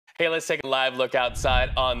Hey, let's take a live look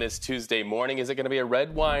outside on this Tuesday morning. Is it going to be a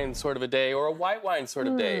red wine sort of a day or a white wine sort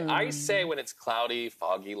of day? I say when it's cloudy,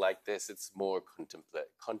 foggy like this, it's more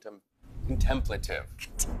contemplative.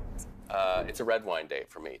 It's a red wine day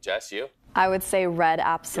for me. Jess, you? I would say red,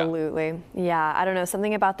 absolutely. Yeah, I don't know,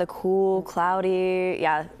 something about the cool, cloudy,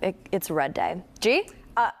 yeah, it's a red day. G?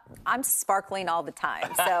 I'm sparkling all the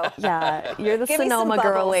time, so yeah, you're the give Sonoma me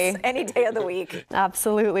some girly. any day of the week.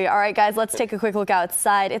 Absolutely. All right, guys, let's take a quick look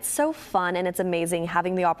outside. It's so fun and it's amazing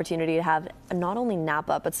having the opportunity to have not only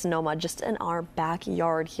Napa, but Sonoma just in our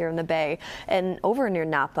backyard here in the Bay. And over near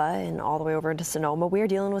Napa and all the way over into Sonoma, we're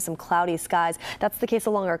dealing with some cloudy skies. That's the case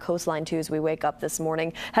along our coastline, too, as we wake up this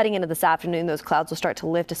morning. Heading into this afternoon, those clouds will start to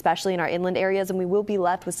lift, especially in our inland areas, and we will be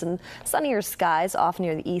left with some sunnier skies off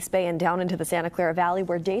near the East Bay and down into the Santa Clara Valley,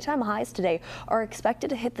 where daytime highs today are expected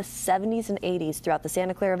to hit the 70s and 80s throughout the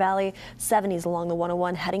Santa Clara Valley, 70s along the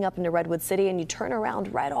 101 heading up into Redwood City, and you turn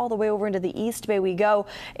around right all the way over into the East Bay we go.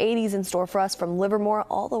 80s in store for us from Livermore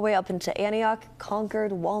all the way up into Antioch,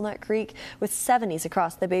 Concord, Walnut Creek, with 70s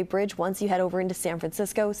across the Bay Bridge. Once you head over into San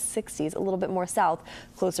Francisco, 60s a little bit more south,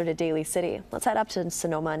 closer to Daly City. Let's head up to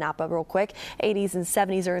Sonoma and Napa real quick. 80s and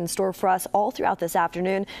 70s are in store for us all throughout this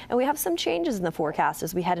afternoon, and we have some changes in the forecast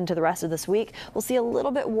as we head into the rest of this week. We'll see a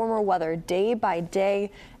little bit warmer weather day by day,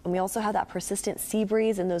 and we also have that persistent sea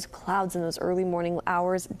breeze and those clouds in those early morning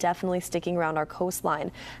hours definitely sticking around our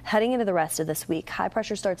coastline. Heading into the rest of this week, high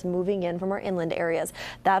pressure starts moving in from our inland areas.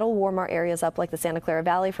 That'll warm our areas up like the Santa Clara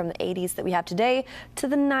Valley from the 80s that we have today to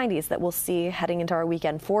the 90s that we'll see heading into our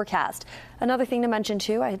weekend forecast. Another thing to mention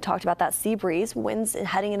too, I had talked about that sea breeze. Winds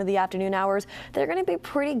heading into the afternoon hours, they're going to be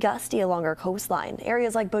pretty gusty along our coastline.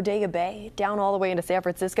 Areas like Bodega Bay, down all the way into San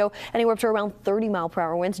Francisco, anywhere up to around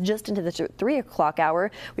 30-mile-per-hour winds just into the 3 o'clock hour.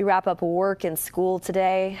 We wrap up work and school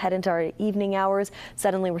today, head into our evening hours.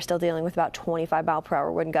 Suddenly, we're still dealing with about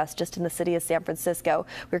 25-mile-per-hour wind gusts just in the city of San Francisco.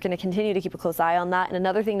 We're going to continue to keep a close eye on that. And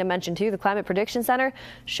another thing to mention too, the Climate Prediction Center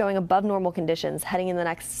showing above normal conditions heading in the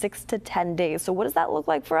next 6 to 10 days. So what does that look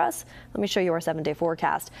like for us? Let me show you our 7-day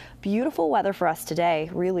forecast. Beautiful weather for us today,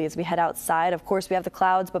 really, as we head outside. Of course, we have the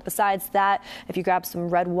clouds, but besides that, if you grab some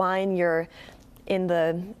red wine, you're in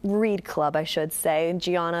the Reed Club, I should say.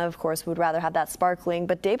 Gianna, of course, would rather have that sparkling,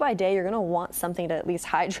 but day by day, you're going to want something to at least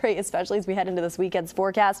hydrate, especially as we head into this weekend's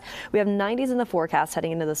forecast. We have 90s in the forecast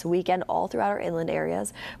heading into this weekend all throughout our inland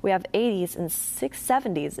areas. We have 80s and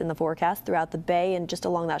 70s in the forecast throughout the Bay and just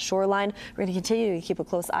along that shoreline. We're going to continue to keep a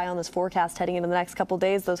close eye on this forecast heading into the next couple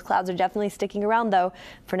days. Those clouds are definitely sticking around, though.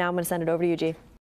 For now, I'm going to send it over to you, G.